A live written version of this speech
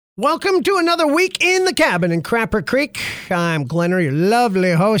Welcome to another week in the cabin in Crapper Creek. I'm Glenner, your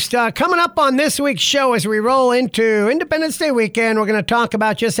lovely host. Coming up on this week's show as we roll into Independence Day weekend, we're going to talk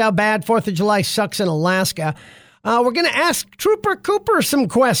about just how bad 4th of July sucks in Alaska. We're going to ask Trooper Cooper some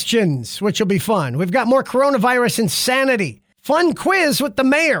questions, which will be fun. We've got more coronavirus insanity. Fun quiz with the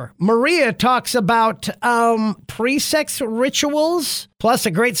mayor. Maria talks about pre-sex rituals, plus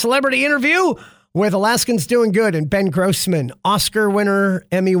a great celebrity interview with Alaskans Doing Good and Ben Grossman, Oscar winner,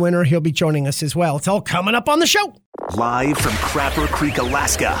 Emmy winner. He'll be joining us as well. It's all coming up on the show. Live from Crapper Creek,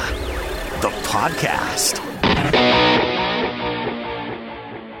 Alaska, the podcast.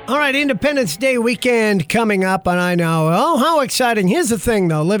 All right, Independence Day weekend coming up, and I know, how exciting. Here's the thing,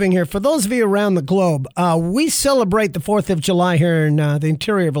 though, living here, for those of you around the globe, we celebrate the 4th of July here in the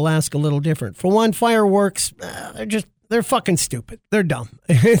interior of Alaska a little different. For one, fireworks, they're fucking stupid. They're dumb.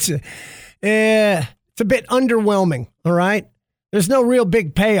 It's a bit underwhelming, all right? There's no real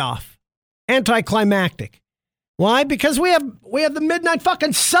big payoff. Anticlimactic. Why? Because we have the midnight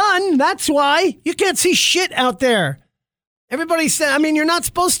fucking sun. That's why. You can't see shit out there. Everybody said, you're not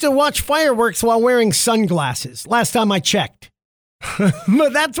supposed to watch fireworks while wearing sunglasses. Last time I checked.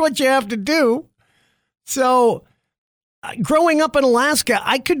 But that's what you have to do. So, growing up in Alaska,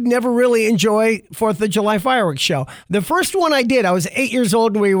 I could never really enjoy 4th of July fireworks show. The first one I did, I was 8 years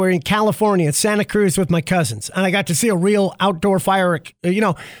old, and we were in California at Santa Cruz with my cousins, and I got to see a real outdoor firework.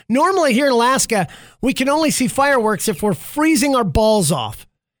 Normally here in Alaska, we can only see fireworks if we're freezing our balls off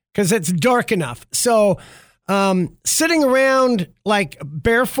because it's dark enough. So sitting around like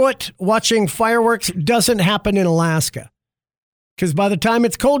barefoot watching fireworks doesn't happen in Alaska because by the time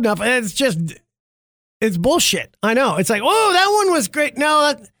it's cold enough, it's bullshit. I know. It's like, oh, that one was great.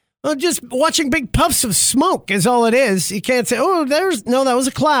 No, just watching big puffs of smoke is all it is. You can't say, oh, that was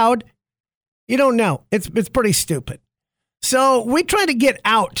a cloud. You don't know. It's pretty stupid. So we try to get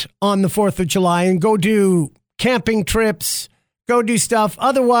out on the 4th of July and go do camping trips, go do stuff.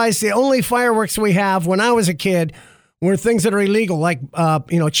 Otherwise, the only fireworks we have when I was a kid were things that are illegal, like,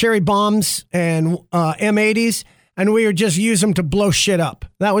 cherry bombs and M80s. And we would just use them to blow shit up.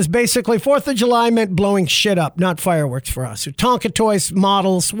 That was basically 4th of July meant blowing shit up, not fireworks for us. Or Tonka toys,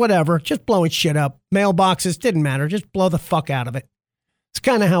 models, whatever, just blowing shit up. Mailboxes, didn't matter. Just blow the fuck out of it. It's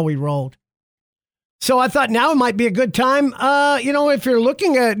kind of how we rolled. So I thought now might be a good time, if you're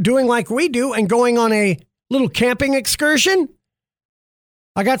looking at doing like we do and going on a little camping excursion,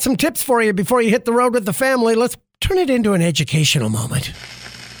 I got some tips for you before you hit the road with the family. Let's turn it into an educational moment.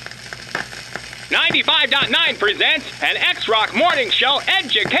 95.9 presents an X-Rock Morning Show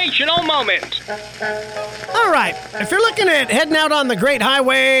educational moment. All right, if you're looking at heading out on the great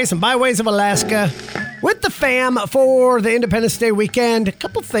highways and byways of Alaska with the fam for the Independence Day weekend, a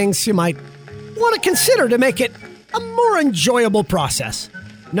couple things you might want to consider to make it a more enjoyable process.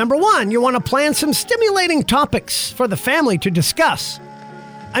 Number one, you want to plan some stimulating topics for the family to discuss.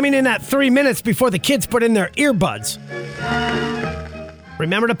 In that 3 minutes before the kids put in their earbuds.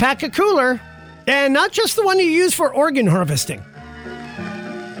 Remember to pack a cooler. And not just the one you use for organ harvesting.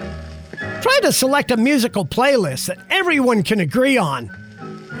 Try to select a musical playlist that everyone can agree on,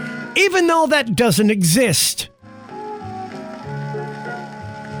 even though that doesn't exist.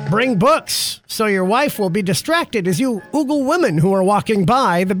 Bring books so your wife will be distracted as you oogle women who are walking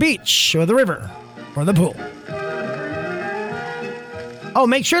by the beach or the river or the pool. Oh,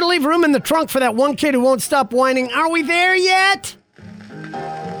 make sure to leave room in the trunk for that one kid who won't stop whining, "Are we there yet?"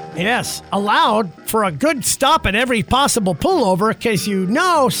 Yes, allowed for a good stop at every possible pullover because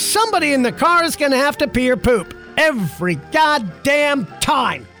somebody in the car is going to have to pee or poop every goddamn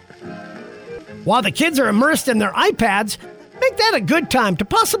time. While the kids are immersed in their iPads, make that a good time to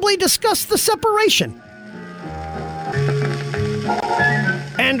possibly discuss the separation.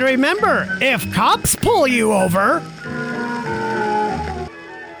 And remember, if cops pull you over,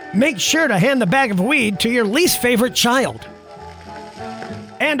 make sure to hand the bag of weed to your least favorite child.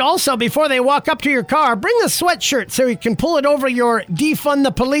 And also, before they walk up to your car, bring a sweatshirt so you can pull it over your Defund the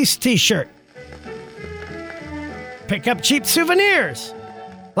Police t-shirt. Pick up cheap souvenirs,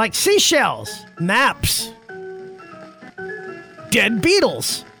 like seashells, maps, dead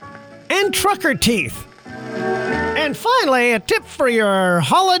beetles, and trucker teeth. And finally, a tip for your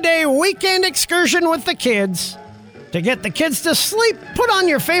holiday weekend excursion with the kids. To get the kids to sleep, put on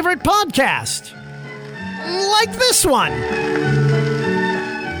your favorite podcast. Like this one.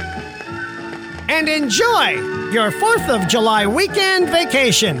 And enjoy your 4th of July weekend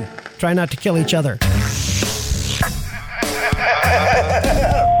vacation. Try not to kill each other.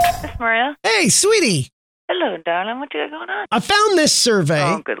 Miss Maria? Hey, sweetie. Hello, darling. What you got going on? I found this survey.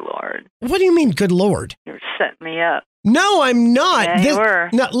 Oh, good Lord. What do you mean, good Lord? You're setting me up. No, I'm not. Yeah, you were.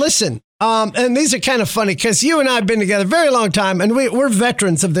 No, listen. And these are kind of funny because you and I have been together a very long time, and we're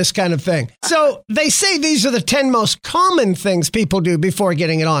veterans of this kind of thing. So they say these are the 10 most common things people do before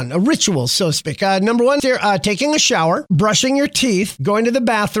getting it on, rituals, so to speak. Number one, taking a shower, brushing your teeth, going to the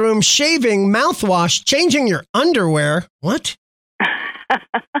bathroom, shaving, mouthwash, changing your underwear. What?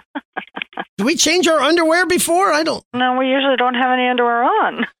 Do we change our underwear before? I don't. No, we usually don't have any underwear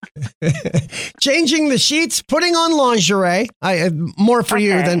on. Changing the sheets, putting on lingerie. More for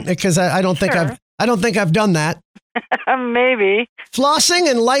you than because I don't think I've done that. Maybe. Flossing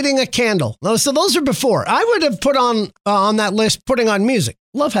and lighting a candle. So those are before. I would have put on that list putting on music.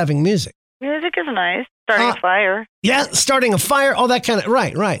 Love having music. Music is nice. Starting a fire. Yeah, starting a fire. All that kind of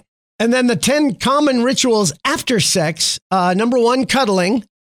right. And then the 10 common rituals after sex. Number 1, cuddling.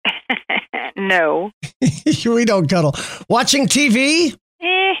 No. We don't cuddle. Watching TV.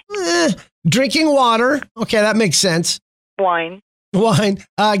 Drinking water. Okay, that makes sense. Wine.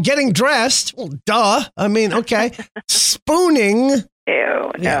 Getting dressed. Well, duh. I mean, okay. Spooning. Ew,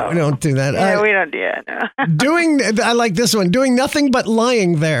 no. Yeah, we don't do that. Yeah, we don't do that, no. I like this one. Doing nothing but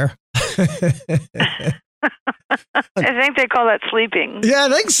lying there. I think they call that sleeping. Yeah, I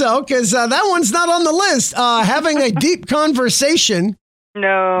think so, because that one's not on the list. Having a deep conversation.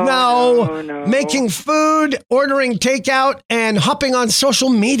 No. Making food, ordering takeout, and hopping on social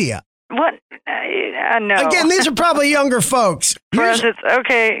media. What? No. Again, these are probably younger folks. For us, it's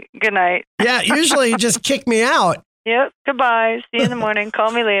okay. Good night. Yeah, usually you just kick me out. Yep. Goodbye. See you in the morning.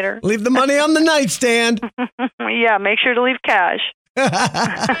 Call me later. Leave the money on the nightstand. Yeah, make sure to leave cash.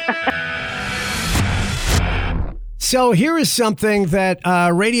 So here is something that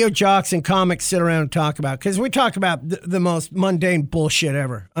radio jocks and comics sit around and talk about, because we talk about the most mundane bullshit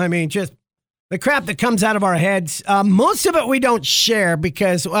ever. I mean, just the crap that comes out of our heads. Most of it we don't share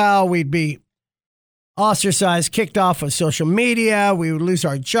because, well, we'd be ostracized, kicked off of social media. We would lose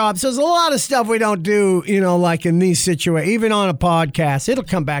our jobs. There's a lot of stuff we don't do, like in these situations, even on a podcast. It'll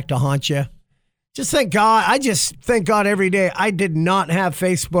come back to haunt you. Just thank God. I just thank God every day I did not have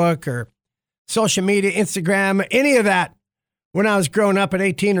Facebook or social media, Instagram, any of that when I was growing up at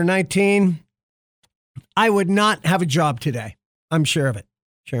 18 or 19. I would not have a job today. I'm sure of it.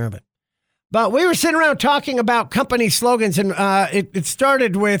 But we were sitting around talking about company slogans, and it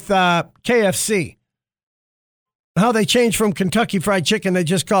started with KFC. How they changed from Kentucky Fried Chicken. They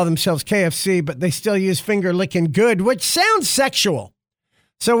just call themselves KFC, but they still use finger licking good, which sounds sexual.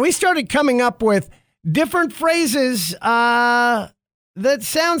 So we started coming up with different phrases that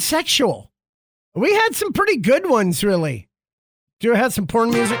sound sexual. We had some pretty good ones, really. Do you have some porn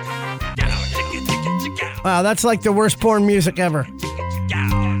music? Wow, that's like the worst porn music ever.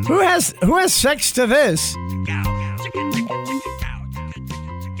 Who has sex to this?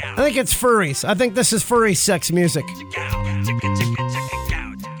 I think it's furries. I think this is furry sex music.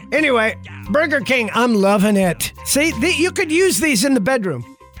 Anyway, Burger King, I'm loving it. See, you could use these in the bedroom.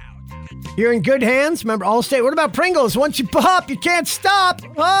 You're in good hands. Remember, Allstate. What about Pringles? Once you pop, you can't stop.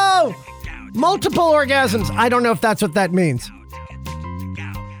 Oh! Multiple orgasms. I don't know if that's what that means.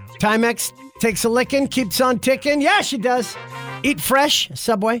 Timex takes a licking, keeps on ticking. Yeah, she does. Eat fresh,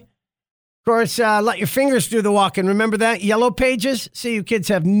 Subway. Of course, let your fingers do the walking. Remember that? Yellow Pages? See, you kids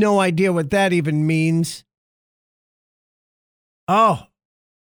have no idea what that even means. Oh,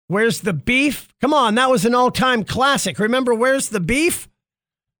 Where's the Beef? Come on, that was an all-time classic. Remember Where's the Beef?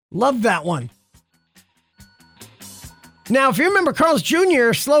 Love that one. Now, if you remember Carl's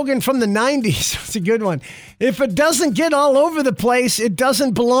Jr. slogan from the 90s, it's a good one. If it doesn't get all over the place, it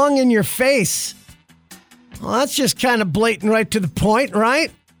doesn't belong in your face. Well, that's just kind of blatant right to the point, right?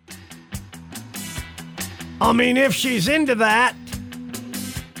 I mean, if she's into that.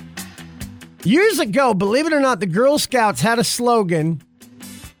 Years ago, believe it or not, the Girl Scouts had a slogan,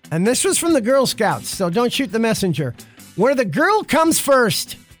 and this was from the Girl Scouts, so don't shoot the messenger. Where the girl comes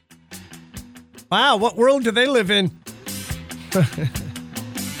first. Wow, what world do they live in?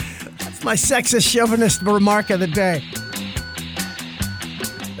 That's my sexist chauvinist remark of the day.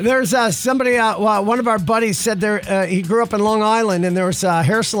 There's somebody, one of our buddies said he grew up in Long Island, and there was a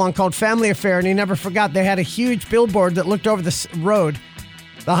hair salon called Family Affair, and he never forgot they had a huge billboard that looked over the road,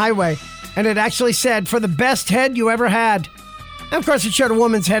 the highway, and it actually said, for the best head you ever had. And of course, it showed a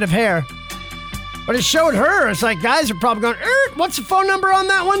woman's head of hair. But it showed her. It's like, guys are probably going, what's the phone number on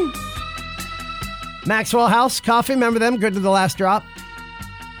that one? Maxwell House Coffee, remember them? Good to the last drop.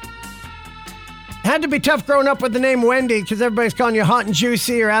 Had to be tough growing up with the name Wendy because everybody's calling you hot and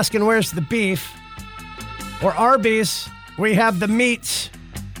juicy or asking where's the beef. Or Arby's, we have the meats.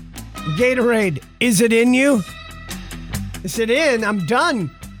 Gatorade, is it in you? Is it in? I'm done.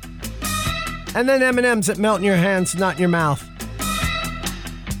 And then M&Ms that melt in your hands, not in your mouth.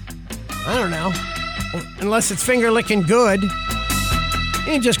 I don't know. Unless it's finger licking good. You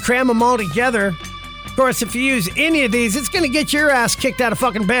can just cram them all together. Of course, if you use any of these, it's going to get your ass kicked out of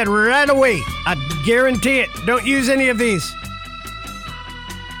fucking bed right away. I guarantee it. Don't use any of these.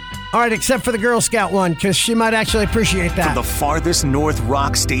 All right, except for the Girl Scout one, because she might actually appreciate that. From the farthest north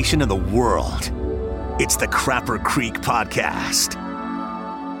rock station in the world, it's the Crapper Creek Podcast.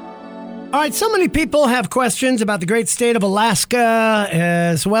 All right, so many people have questions about the great state of Alaska,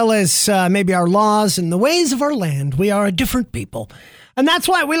 as well as maybe our laws and the ways of our land. We are a different people. And that's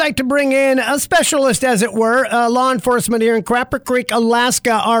why we like to bring in a specialist, as it were, law enforcement here in Crapper Creek,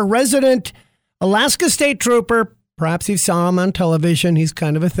 Alaska, our resident Alaska State Trooper. Perhaps you saw him on television. He's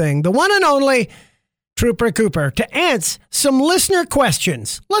kind of a thing. The one and only Trooper Cooper, to answer some listener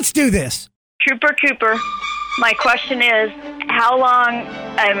questions. Let's do this. Trooper Cooper, my question is, how long,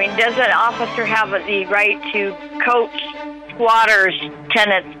 does an officer have the right to coach squatters,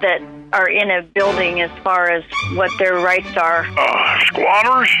 tenants that are in a building as far as what their rights are?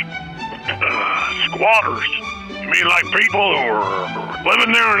 Squatters? Squatters? You mean like people who are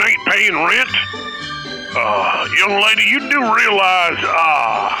living there and ain't paying rent? Young lady, you do realize,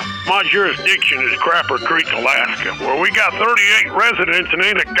 my jurisdiction is Crapper Creek, Alaska, where we got 38 residents and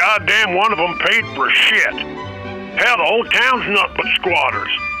ain't a goddamn one of them paid for shit. Hell, the whole town's nothing but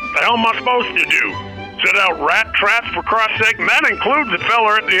squatters. The hell am I supposed to do? Set out rat traps, for Christ's sake? And that includes the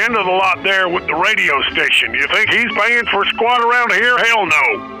fella at the end of the lot there with the radio station. You think he's paying for a squat around here? Hell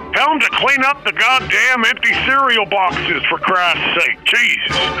no. Tell him to clean up the goddamn empty cereal boxes, for Christ's sake.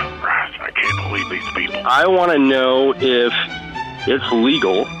 Jesus Christ, I can't believe these people. I want to know if it's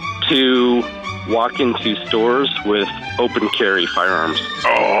legal to walk into stores with open carry firearms.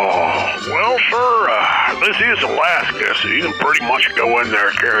 Oh, well, sir, this is Alaska, so you can pretty much go in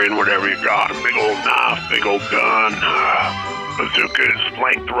there carrying whatever you got. A big old knife, big old gun, bazookas,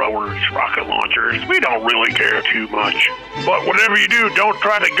 flamethrowers, rocket launchers. We don't really care too much. But whatever you do, don't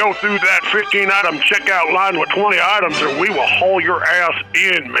try to go through that 15-item checkout line with 20 items or we will haul your ass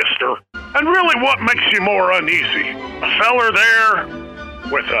in, mister. And really, what makes you more uneasy? A feller there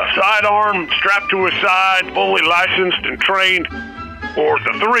with a sidearm strapped to his side, fully licensed and trained, or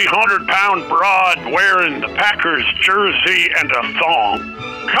the 300-pound broad wearing the Packers jersey and a thong?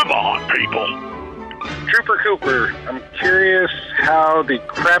 Come on, people. Trooper Cooper, I'm curious how the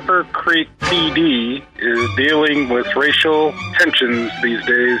Crapper Creek PD is dealing with racial tensions these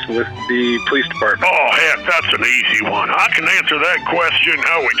days with the police department. Oh, heck, that's an easy one. I can answer that question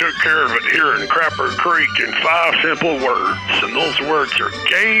how we took care of it here in Crapper Creek in 5 simple words. And those words are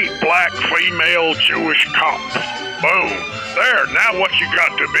gay, black, female, Jewish cops. Boom. There, now what you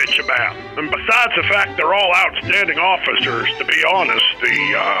got to bitch about? And besides the fact they're all outstanding officers, to be honest,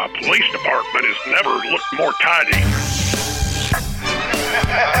 the police department has never looked more tidy.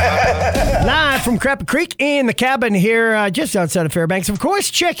 Live from Crapper Creek in the cabin here just outside of Fairbanks. Of course,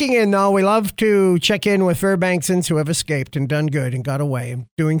 checking in, though. We love to check in with Fairbanksans who have escaped and done good and got away and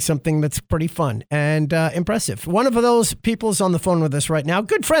doing something that's pretty fun and impressive. One of those people's on the phone with us right now.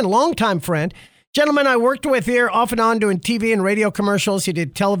 Good friend, longtime friend. Gentleman I worked with here off and on doing TV and radio commercials. He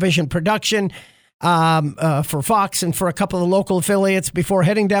did television production for Fox and for a couple of the local affiliates before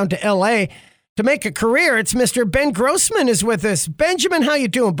heading down to L.A. to make a career. It's Mr. Ben Grossman is with us. Benjamin, how you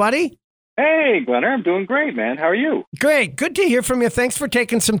doing, buddy? Hey, Glenner, I'm doing great, man. How are you? Great. Good to hear from you. Thanks for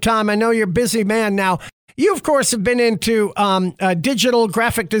taking some time. I know you're a busy man now. You, of course, have been into digital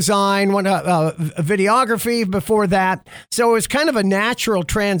graphic design, videography before that. So it was kind of a natural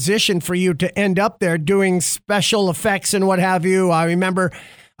transition for you to end up there doing special effects and what have you. I remember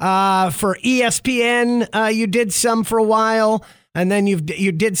for ESPN, you did some for a while, and then you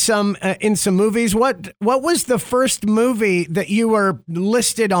did some in some movies. What was the first movie that you were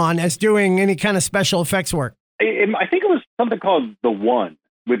listed on as doing any kind of special effects work? I think it was something called The One.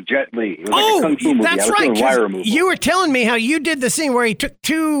 With Jet Li. It was like a Kung Fu movie. That's right. You were telling me how you did the scene where he took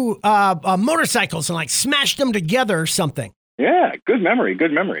 2 motorcycles and like smashed them together or something. Yeah, good memory.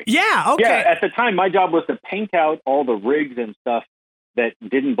 Yeah, okay. Yeah, at the time, my job was to paint out all the rigs and stuff that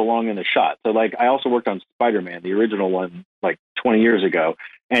didn't belong in the shot. So, like, I also worked on Spider-Man, the original one, like 20 years ago.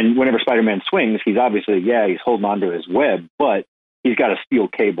 And whenever Spider-Man swings, he's obviously, he's holding onto his web, but he's got a steel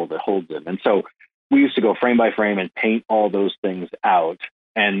cable that holds him. And so we used to go frame by frame and paint all those things out.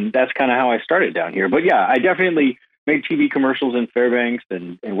 And that's kind of how I started down here. But yeah, I definitely made TV commercials in Fairbanks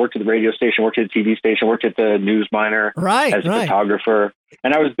and worked at the radio station, worked at the TV station, worked at the News Miner as a photographer.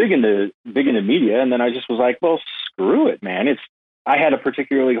 And I was big into media. And then I just was like, well, screw it, man. I had a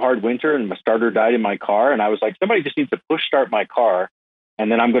particularly hard winter and my starter died in my car. And I was like, somebody just needs to push start my car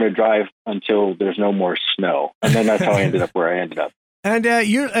and then I'm going to drive until there's no more snow. And then that's how I ended up where I ended up. And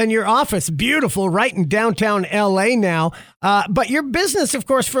your office, beautiful, right in downtown L.A. now. But your business, of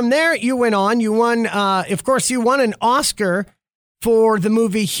course, from there you went on. You won, of course, you won an Oscar for the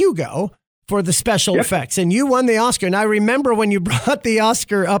movie Hugo for the special effects, and you won the Oscar. And I remember when you brought the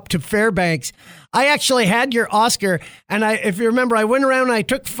Oscar up to Fairbanks, I actually had your Oscar, and if you remember, I went around and I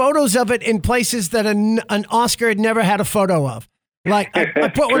took photos of it in places that an Oscar had never had a photo of. Like I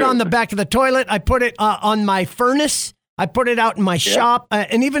put one on the back of the toilet. I put it on my furnace. I put it out in my shop,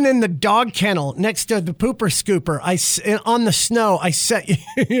 and even in the dog kennel next to the pooper scooper. On the snow, I set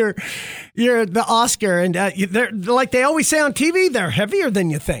you're the Oscar, and they're like they always say on TV, they're heavier than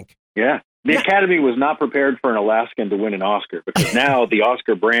you think. Yeah. The Academy was not prepared for an Alaskan to win an Oscar, because now the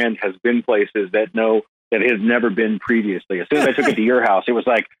Oscar brand has been places that it has never been previously. As soon as I took it to your house, it was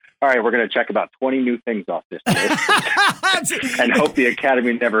like, all right, we're going to check about 20 new things off this list and hope the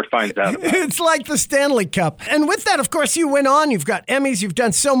Academy never finds out about it. It's like the Stanley Cup. And with that, of course, you went on. You've got Emmys. You've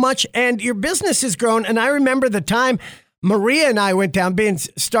done so much, and your business has grown. And I remember the time Maria and I went down being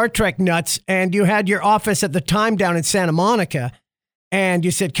Star Trek nuts, and you had your office at the time down in Santa Monica. And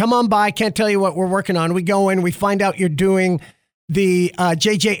you said, come on by. Can't tell you what we're working on. We go in, we find out you're doing the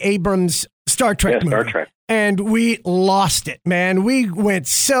J.J. Abrams Star Trek movie. Star Trek. And we lost it, man. We went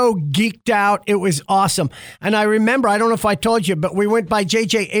so geeked out. It was awesome. And I remember, I don't know if I told you, but we went by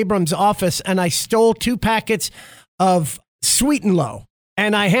J.J. Abrams' office, and I stole 2 packets of Sweet and Low.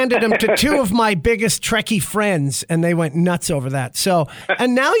 And I handed them to 2 of my biggest Trekkie friends, and they went nuts over that. So,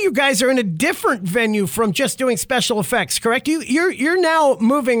 and now you guys are in a different venue from just doing special effects, correct? You're now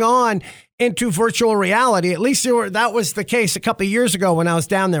moving on into virtual reality. At least that was the case a couple of years ago when I was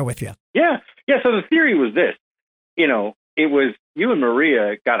down there with you. Yeah. So the theory was this. It was you and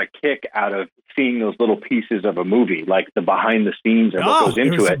Maria got a kick out of seeing those little pieces of a movie, like the behind the scenes and what goes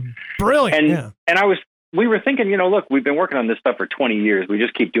into it. Brilliant. And we were thinking, look, we've been working on this stuff for 20 years. We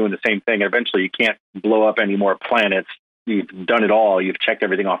just keep doing the same thing. And eventually you can't blow up any more planets. You've done it all. You've checked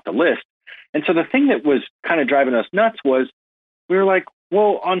everything off the list. And so the thing that was kind of driving us nuts was we were like,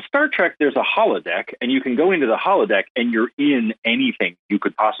 well, on Star Trek, there's a holodeck, and you can go into the holodeck and you're in anything you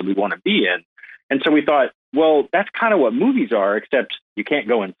could possibly want to be in. And so we thought, well, that's kind of what movies are, except you can't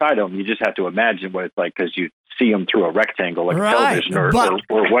go inside them. You just have to imagine what it's like because you see them through a rectangle like television or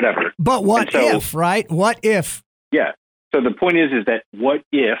whatever. But what if, right? What if? Yeah. So the point is that what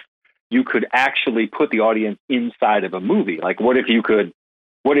if you could actually put the audience inside of a movie? Like, what if you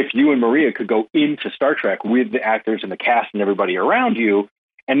and Maria could go into Star Trek with the actors and the cast and everybody around you,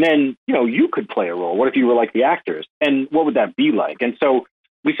 and then, you could play a role? What if you were like the actors? And what would that be like? And so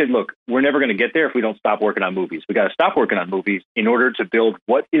we said, look, we're never going to get there if we don't stop working on movies. We got to stop working on movies in order to build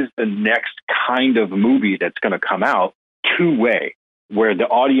what is the next kind of movie that's going to come out two-way, where the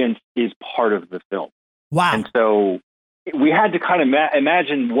audience is part of the film. Wow. And so we had to kind of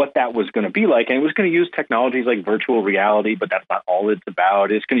imagine what that was going to be like. And it was going to use technologies like virtual reality, but that's not all it's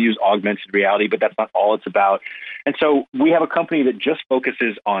about. It's going to use augmented reality, but that's not all it's about. And so we have a company that just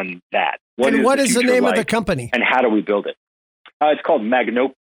focuses on that. What is the name of the company? And how do we build it? It's called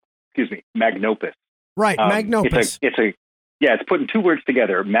Magnopus. Right, Magnopus. It's putting 2 words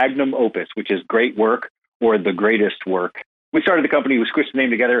together, magnum opus, which is great work or the greatest work. We started the company, we squished the name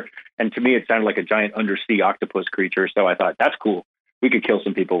together, and to me it sounded like a giant undersea octopus creature, so I thought, that's cool. We could kill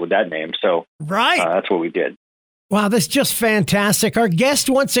some people with that name, so that's what we did. Wow, that's just fantastic. Our guest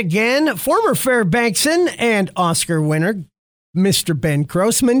once again, former Fairbanksan and Oscar winner, Mr. Ben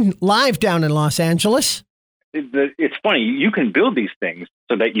Grossman, live down in Los Angeles. It's funny, you can build these things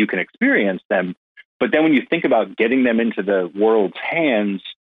so that you can experience them, but then when you think about getting them into the world's hands,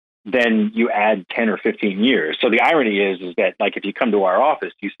 then you add 10 or 15 years. So the irony is that, like, if you come to our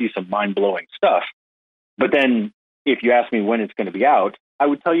office, you see some mind-blowing stuff. But then if you ask me when it's going to be out, I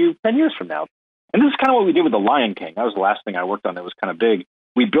would tell you 10 years from now. And this is kind of what we did with The Lion King. That was the last thing I worked on that was kind of big.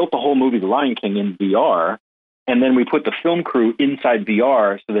 We built the whole movie, The Lion King, in VR, and then we put the film crew inside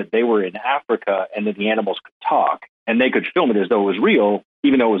VR so that they were in Africa and that the animals could talk, and they could film it as though it was real,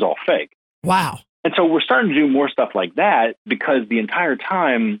 even though it was all fake. Wow. And so we're starting to do more stuff like that, because the entire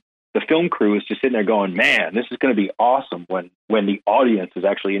time the film crew is just sitting there going, man, this is going to be awesome when the audience is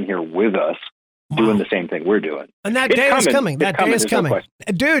actually in here with us doing the same thing we're doing. And that day is coming. That day is coming.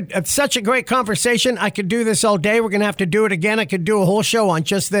 Dude, it's such a great conversation. I could do this all day. We're going to have to do it again. I could do a whole show on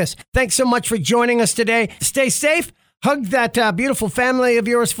just this. Thanks so much for joining us today. Stay safe. Hug that beautiful family of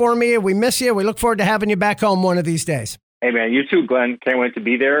yours for me. We miss you. We look forward to having you back home one of these days. Hey, man, you too, Glenn. Can't wait to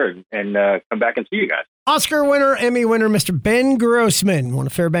be there and come back and see you guys. Oscar winner, Emmy winner, Mr. Ben Grossman, one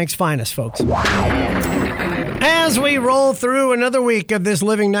of Fairbanks' finest, folks. As we roll through another week of this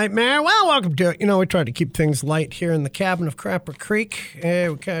living nightmare, well, welcome to it. You know, we try to keep things light here in the cabin of Crapper Creek.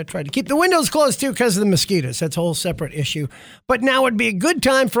 We kind of try to keep the windows closed, too, because of the mosquitoes. That's a whole separate issue. But now would be a good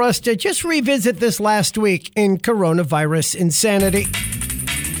time for us to just revisit this last week in coronavirus insanity.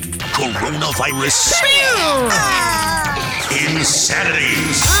 Coronavirus insanity.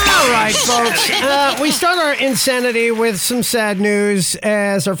 All right, folks. We start our insanity with some sad news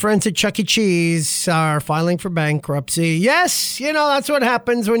as our friends at Chuck E. Cheese are filing for bankruptcy. Yes, you know, that's what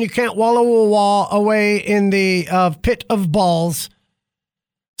happens when you can't wallow a wall away in the pit of balls.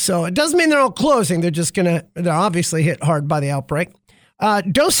 So it doesn't mean they're all closing. They're obviously hit hard by the outbreak.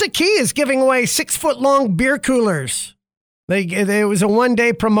 Dosa Key is giving away 6-foot-long beer coolers. It was a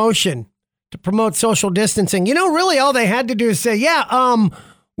one-day promotion to promote social distancing. You know, really all they had to do is say,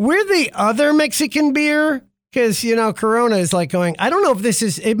 we're the other Mexican beer. Because, you know, Corona is like going, I don't know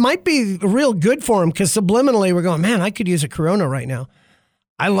if it might be real good for them because subliminally we're going, man, I could use a Corona right now.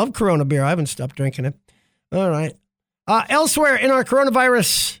 I love Corona beer. I haven't stopped drinking it. All right. Elsewhere in our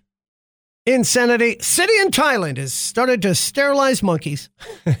coronavirus insanity, city in Thailand has started to sterilize monkeys.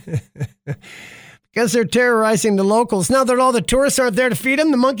 Because they're terrorizing the locals. Now that all the tourists aren't there to feed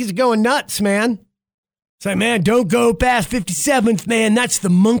them, the monkeys are going nuts, man. It's like, man, don't go past 57th, man. That's the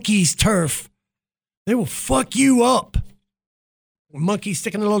monkeys' turf. They will fuck you up. Monkey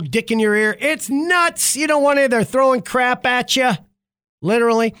sticking a little dick in your ear. It's nuts. You don't want it. They're throwing crap at you.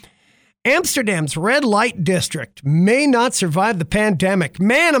 Literally. Amsterdam's red light district may not survive the pandemic.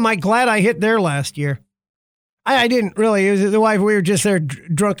 Man, am I glad I hit there last year. I didn't really. It was the wife. We were just there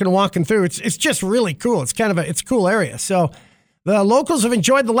drunk and walking through. It's just really cool. It's kind of it's a cool area. So the locals have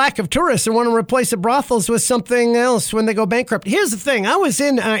enjoyed the lack of tourists and want to replace the brothels with something else when they go bankrupt. Here's the thing. I was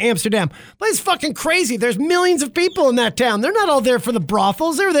in Amsterdam. But it's fucking crazy. There's millions of people in that town. They're not all there for the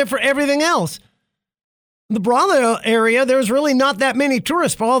brothels. They're there for everything else. The brothel area, there's really not that many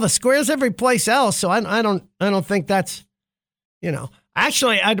tourists, but all the squares every place else. So I don't think that's, you know.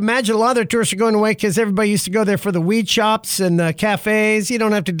 Actually, I'd imagine a lot of their tourists are going away because everybody used to go there for the weed shops and the cafes. You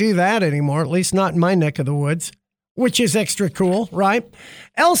don't have to do that anymore, at least not in my neck of the woods, which is extra cool, right?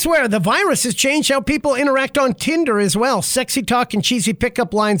 Elsewhere, the virus has changed how people interact on Tinder as well. Sexy talk and cheesy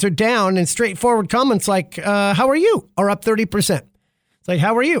pickup lines are down, and straightforward comments like, how are you? Are up 30%. It's like,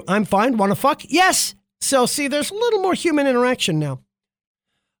 how are you? I'm fine. Want to fuck? Yes. So, see, there's a little more human interaction now.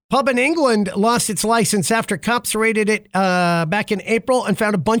 Pub in England lost its license after cops raided it back in April and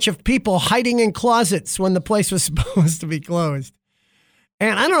found a bunch of people hiding in closets when the place was supposed to be closed.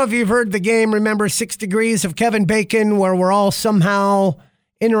 And I don't know if you've heard the game, remember 6 Degrees of Kevin Bacon, where we're all somehow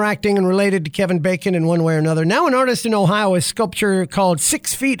interacting and related to Kevin Bacon in one way or another. Now an artist in Ohio has sculpture called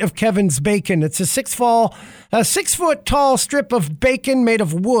 6 Feet of Kevin's Bacon. It's a 6-foot tall strip of bacon made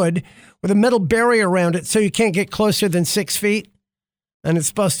of wood with a metal barrier around it so you can't get closer than 6 feet. And it's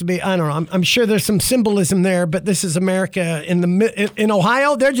supposed to be, I don't know, I'm sure there's some symbolism there, but this is America. In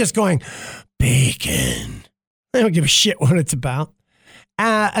Ohio, they're just going, bacon. They don't give a shit what it's about.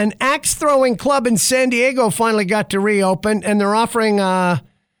 An axe-throwing club in San Diego finally got to reopen, and they're offering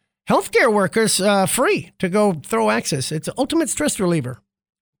healthcare workers free to go throw axes. It's an ultimate stress reliever.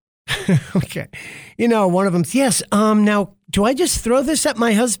 Okay. You know, one of them's, yes, now, do I just throw this at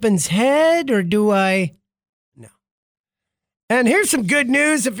my husband's head, or do I... And here's some good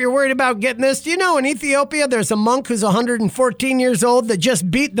news if you're worried about getting this. Do you know in Ethiopia there's a monk who's 114 years old that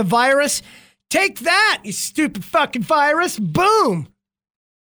just beat the virus? Take that, you stupid fucking virus. Boom.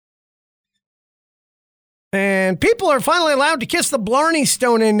 And people are finally allowed to kiss the Blarney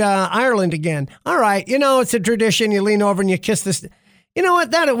Stone in Ireland again. All right, you know, it's a tradition. You lean over and you kiss this. You know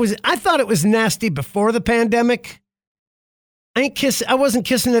what? I thought it was nasty before the pandemic. I wasn't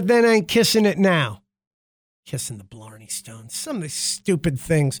kissing it then. I ain't kissing it now. Kissing the Blarney Stone. Some of these stupid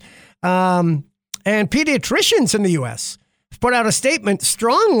things. And pediatricians in the U.S. have put out a statement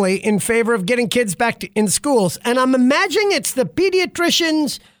strongly in favor of getting kids back in schools. And I'm imagining it's the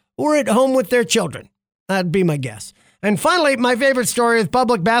pediatricians who are at home with their children. That'd be my guess. And finally, my favorite story is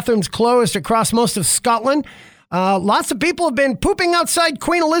public bathrooms closed across most of Scotland. Lots of people have been pooping outside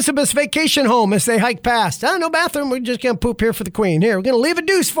Queen Elizabeth's vacation home as they hike past. No bathroom. We're just going to poop here for the Queen. Here, we're going to leave a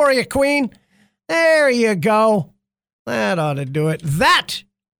deuce for you, Queen. There you go. That ought to do it. That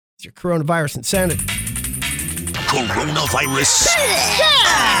is your coronavirus insanity. Coronavirus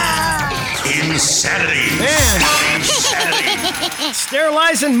insanity. Man. Insanity.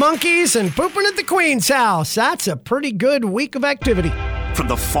 Sterilizing monkeys and pooping at the Queen's house. That's a pretty good week of activity. From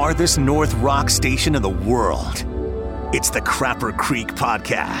the farthest north rock station in the world, it's the Crapper Creek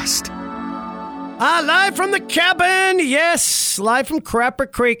Podcast. Live from the cabin. Yes, live from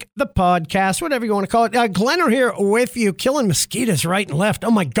Crapper Creek, the podcast, whatever you want to call it. Glenn are here with you, killing mosquitoes right and left.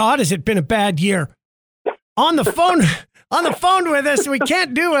 Oh my God, has it been a bad year? On the phone with us. We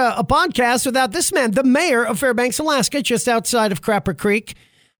can't do a podcast without this man, the mayor of Fairbanks, Alaska, just outside of Crapper Creek.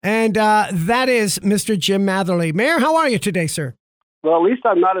 And that is Mr. Jim Matherly. Mayor, how are you today, sir? Well, at least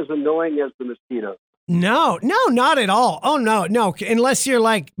I'm not as annoying as the mosquitoes. No, not at all. Oh, no. Unless you're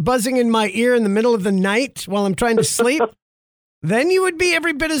like buzzing in my ear in the middle of the night while I'm trying to sleep, then you would be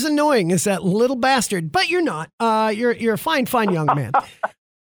every bit as annoying as that little bastard. But you're not. You're a fine young man.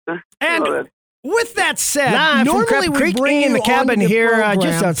 And with that said, normally we bring in the cabin here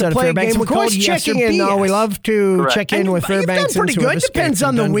just outside of Fairbanks. Of course, checking in, though. We love to check in with Fairbanks. You've done pretty good. Depends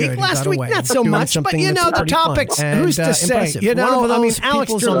on the week. Last week, not so much. But, the topics, who's to say?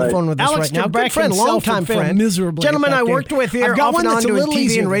 Alex is on the phone with us right now. Good friend, long-time friend. Gentleman I worked with here. I've got one that's a little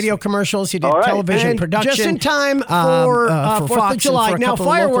TV and radio commercials. He did television production. Just in time for 4th of July. Now,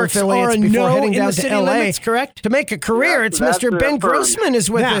 fireworks are a no in the city limits, correct? To make a career, it's Mr. Ben Grossman is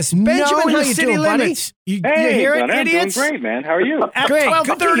with us. Benjamin, how you doing, buddy? You hear it, idiots? I'm doing great, man. How are you? At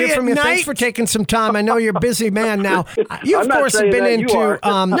 12:30 from you. Thanks for taking some time. I know you're a busy man now. You, of course, have been into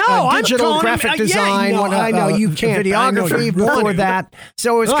digital graphic design. I know you can't. Videography before that.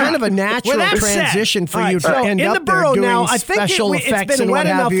 So it was kind of a natural transition for you to end up there doing special effects and what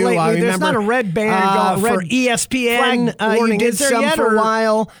have you. There's not a red band for ESPN. You did some for a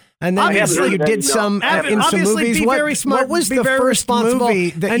while. And then obviously you did some in some movies. What was the first movie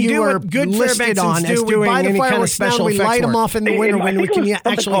that you were listed on as doing any kind of special effects? We light them off in the winter when we can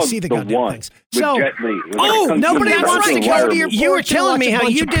actually see the goddamn things. So, nobody wants to go to your porch. You were telling me how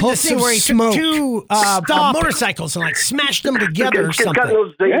you did this thing where he took two motorcycles and like smashed them together or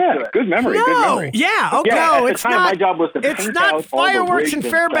something. Yeah, good memory. Yeah, okay. No, it's not. It's not fireworks in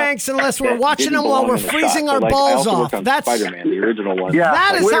Fairbanks unless we're watching them while we're freezing our balls off. That's Spider-Man, the original one.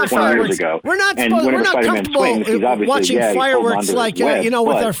 That is how fireworks. Ago. We're not comfortable watching fireworks like with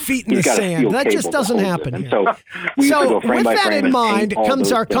our feet in the sand. That just doesn't happen here. So with that in mind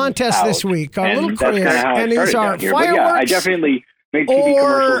comes our contest this week, our little career, and these are fireworks. I definitely made TV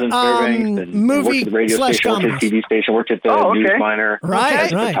commercials in Fairbanks and movie worked at the radio station, worked at the TV station, worked at the news miner, right.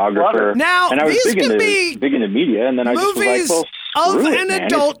 photographer. Now, and I was these big can be into media, and then I just was like, well, of an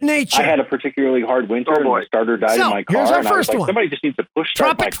adult nature. I had a particularly hard winter, and my starter died in my car. Here's our first one. Somebody just needs to push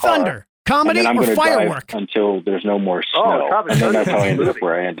start my car. Tropic Thunder, comedy or firework? Until there's no more snow, and then that's how I ended up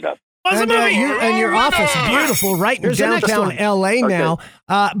where I ended up. And your office, beautiful, right in downtown L.A. now.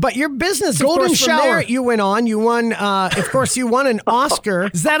 But your business, Golden Shower, you went on. You won, of course, you won an Oscar.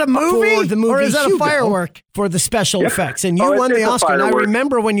 Is that a movie? For the movie or is that a firework? For the special effects. And you won the Oscar. And I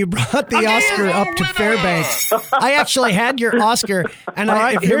remember when you brought the Oscar up to Fairbanks. I actually had your Oscar. And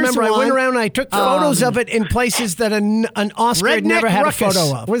if you remember, I went around and I took photos of it in places that an Oscar had never had a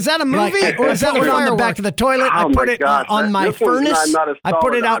photo of. Was that a movie? Or is that on the back of the toilet? I put it on my furnace. I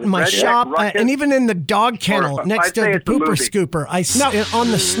put it out in my shop. And even in the dog kennel next to the pooper scooper. On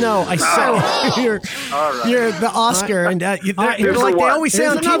the snow, I saw you're the Oscar, and like they always say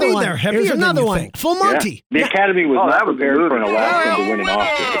on TV, here's another one. Full Monty. The Academy was not prepared for an Alaskan to win an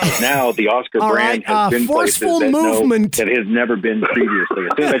Oscar, because now the Oscar brand has been places that has never been previously.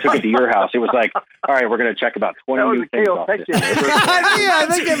 As soon as I took it to your house, it was like, all right, we're going to check about 20 new things off this. I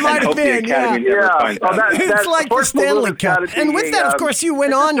think it might have been. It's like the Stanley Cup. And with that, of course, you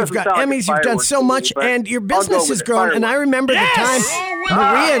went on. You've got Emmys. You've done so much, and your business has grown. And I remember the time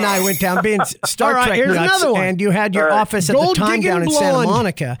Maria and I went down being Star Trek here's nuts, another one. And you had your office at the time down in Santa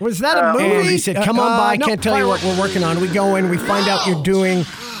Monica. Was that a movie? And he said, come on by, I can't tell you what we're working on. We go in, we find out you're doing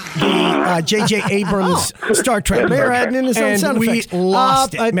the J.J. Abrams Star Trek. Mayor had in his own sound effects. We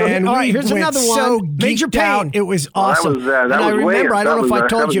lost it, man. Here's another one. So Major Payne. It was awesome. And I remember, I don't know if I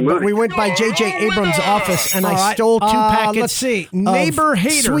told you, but we went by J.J. Abrams' office, and I stole 2 packets. Let's see. Neighbor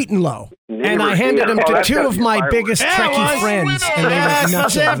Hater. Sweet and Low. And I handed them to 2 of my biggest Trekkie friends. And they were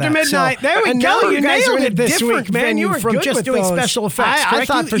nuts after midnight. There we go. You nailed it this week, man. You were from just doing special effects. I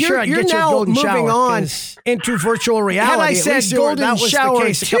thought for sure I'd get you a Golden Shower. You're now moving on into virtual reality. Had I said Golden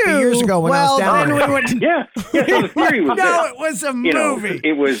Shower 2 a couple years ago when I was down there. So the theory was no, it was a movie.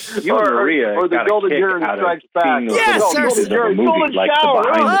 It was you and Maria or the got Golden a kick Urine out of Strikes Back. Yes, Golden Shower.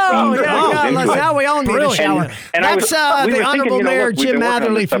 Now we all need a shower. That's the Honorable Mayor Jim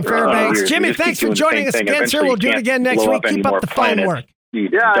Matherly from Fairbanks. Jimmy, thanks for joining us again, sir. We'll do it again next week. Keep up the fine work.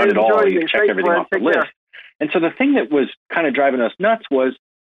 You've done it all. You've checked everything off the list. And so the thing that was kind of driving us nuts was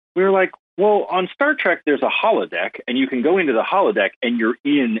we were like, well, on Star Trek, there's a holodeck, and you can go into the holodeck, and you're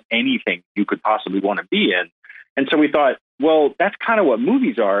in anything you could possibly want to be in. And so we thought, well, that's kind of what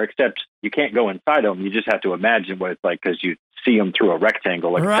movies are, except you can't go inside them. You just have to imagine what it's like because you see them through a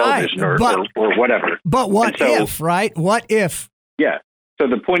rectangle like television or whatever. But what if, right? What if? Yeah. So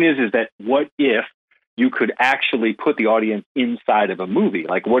the point is that what if you could actually put the audience inside of a movie?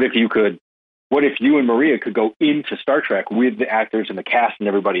 Like, what if you and Maria could go into Star Trek with the actors and the cast and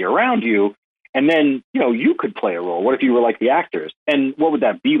everybody around you, and then, you could play a role? What if you were like the actors? And what would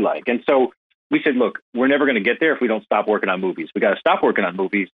that be like? And so we said, look, we're never going to get there if we don't stop working on movies. We got to stop working on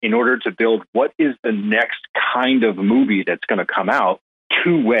movies in order to build what is the next kind of movie that's going to come out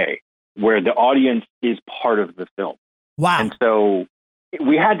two-way, where the audience is part of the film. Wow. And so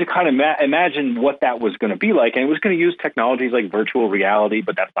we had to kind of imagine what that was going to be like. And it was going to use technologies like virtual reality,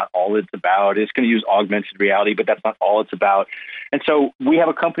 but that's not all it's about. It's going to use augmented reality, but that's not all it's about. And so we have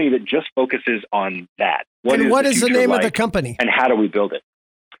a company that just focuses on that. What is the name of the company? And how do we build it?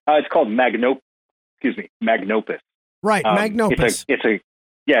 It's called Magnopus. Right, Magnopus.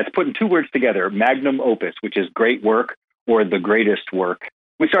 It's putting two words together, magnum opus, which is great work or the greatest work.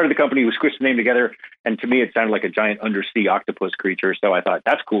 We started the company, we squished the name together, and to me it sounded like a giant undersea octopus creature, so I thought,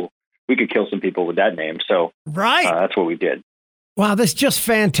 that's cool. We could kill some people with that name, so that's what we did. Wow, this is just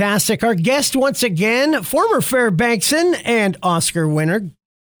fantastic. Our guest once again, former Fairbankson and Oscar winner,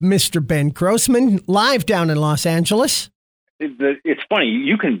 Mr. Ben Grossman, live down in Los Angeles. It's funny,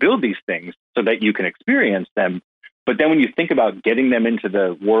 you can build these things so that you can experience them, but then when you think about getting them into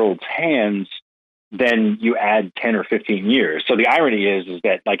the world's hands, then you add 10 or 15 years. So the irony is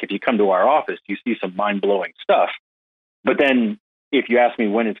that, like, if you come to our office, you see some mind-blowing stuff. But then if you ask me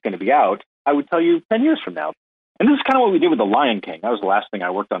when it's going to be out, I would tell you 10 years from now. And this is kind of what we did with The Lion King. That was the last thing I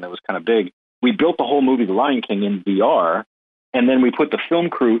worked on that was kind of big. We built the whole movie, The Lion King, in VR, and then we put the film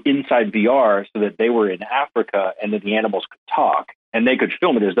crew inside VR so that they were in Africa and that the animals could talk. And they could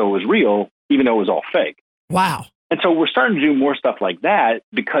film it as though it was real, even though it was all fake. Wow. And so we're starting to do more stuff like that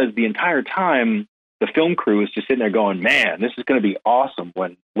because the entire time, the film crew is just sitting there going, man, this is going to be awesome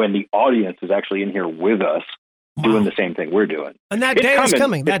when the audience is actually in here with us doing the same thing we're doing. And that day is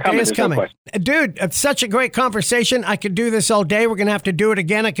coming. That day is coming. Dude, it's such a great conversation. I could do this all day. We're going to have to do it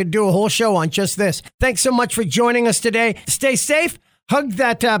again. I could do a whole show on just this. Thanks so much for joining us today. Stay safe. Hug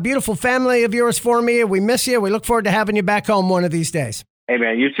that beautiful family of yours for me. We miss you. We look forward to having you back home one of these days. Hey,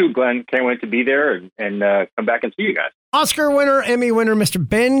 man, you too, Glenn. Can't wait to be there and come back and see you guys. Oscar winner, Emmy winner, Mr.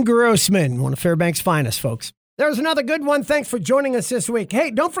 Ben Grossman, one of Fairbank's finest, folks. There's another good one. Thanks for joining us this week. Hey,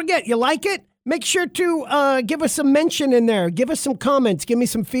 don't forget, you like it? Make sure to give us some mention in there. Give us some comments. Give me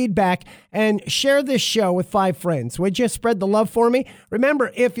some feedback. And share this show with 5 friends. Would you spread the love for me?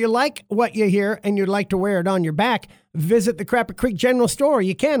 Remember, if you like what you hear and you'd like to wear it on your back, visit the Crapper Creek General Store.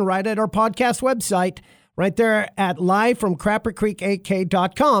 You can right at our podcast website, right there at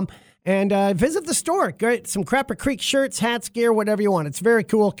livefromcrappercreekak.com. And visit the store. Get some Crapper Creek shirts, hats, gear, whatever you want. It's very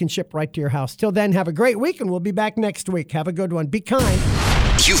cool. Can ship right to your house. Till then, have a great week, and we'll be back next week. Have a good one. Be kind.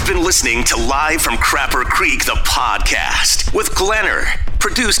 You've been listening to Live from Crapper Creek, the podcast, with Glenner,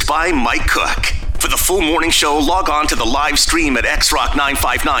 produced by Mike Cook. For the full morning show, log on to the live stream at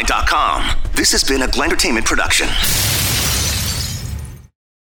xrock959.com. This has been a Glentertainment production.